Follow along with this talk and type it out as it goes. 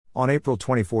On April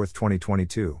 24,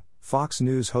 2022, Fox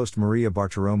News host Maria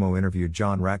Bartiromo interviewed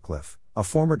John Ratcliffe, a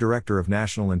former director of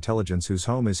national intelligence whose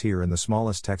home is here in the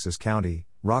smallest Texas county,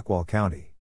 Rockwall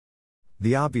County.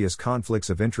 The obvious conflicts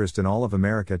of interest in all of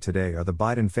America today are the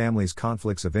Biden family's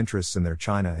conflicts of interests in their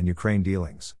China and Ukraine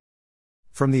dealings.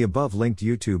 From the above-linked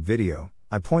YouTube video,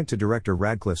 I point to Director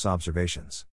Ratcliffe's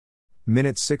observations.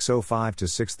 Minutes 6:05 to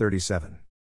 6:37.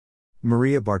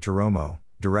 Maria Bartiromo,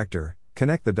 Director,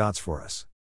 connect the dots for us.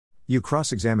 You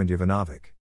cross-examined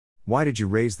Yovanovitch. Why did you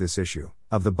raise this issue,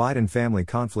 of the Biden family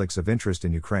conflicts of interest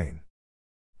in Ukraine?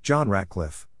 John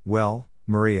Ratcliffe, well,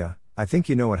 Maria, I think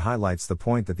you know it highlights the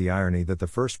point that the irony that the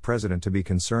first president to be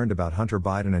concerned about Hunter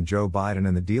Biden and Joe Biden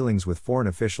and the dealings with foreign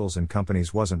officials and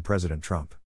companies wasn't President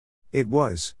Trump. It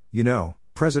was,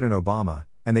 President Obama,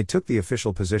 and they took the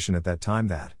official position at that time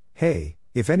that, hey,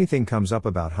 if anything comes up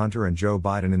about Hunter and Joe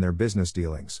Biden in their business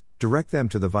dealings, direct them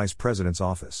to the Vice President's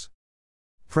office.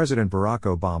 President Barack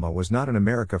Obama was not an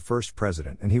America First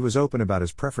president, and he was open about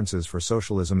his preferences for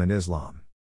socialism and Islam.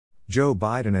 Joe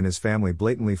Biden and his family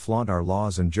blatantly flaunt our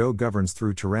laws, and Joe governs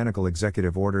through tyrannical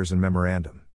executive orders and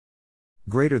memorandum.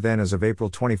 Greater than as of April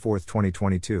 24,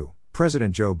 2022,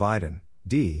 President Joe Biden,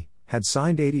 D., had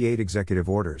signed 88 executive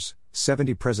orders,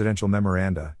 70 presidential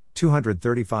memoranda,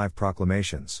 235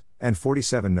 proclamations, and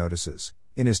 47 notices,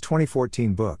 in his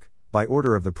 2014 book, By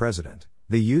Order of the President,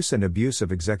 The Use and Abuse of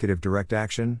Executive Direct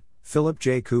Action. Philip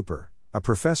J. Cooper, a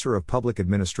professor of public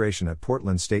administration at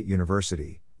Portland State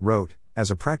University, wrote,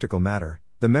 as a practical matter,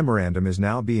 the memorandum is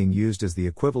now being used as the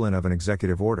equivalent of an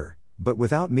executive order, but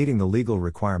without meeting the legal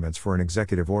requirements for an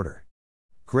executive order.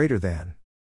 Greater than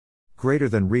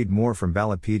read more from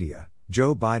Ballotpedia,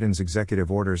 Joe Biden's executive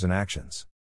orders and actions.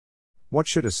 What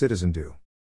should a citizen do?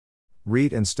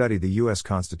 Read and study the U.S.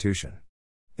 Constitution.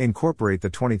 Incorporate the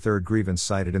 23rd grievance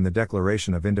cited in the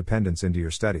Declaration of Independence into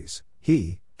your studies.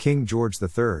 He, King George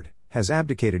III, has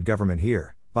abdicated government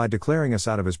here, by declaring us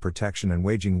out of his protection and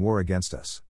waging war against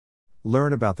us.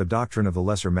 Learn about the doctrine of the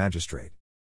lesser magistrate.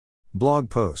 Blog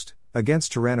post,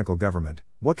 Against Tyrannical Government,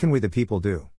 What Can We the People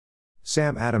Do?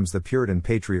 Sam Adams the Puritan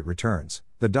Patriot returns,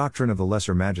 The Doctrine of the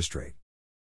Lesser Magistrate.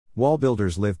 Wall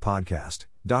Builders Live podcast,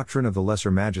 Doctrine of the Lesser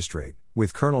Magistrate,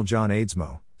 with Colonel John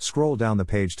Aidsmo. Scroll down the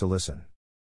page to listen.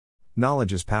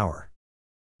 Knowledge is power.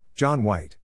 John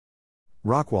White.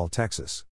 Rockwall, Texas.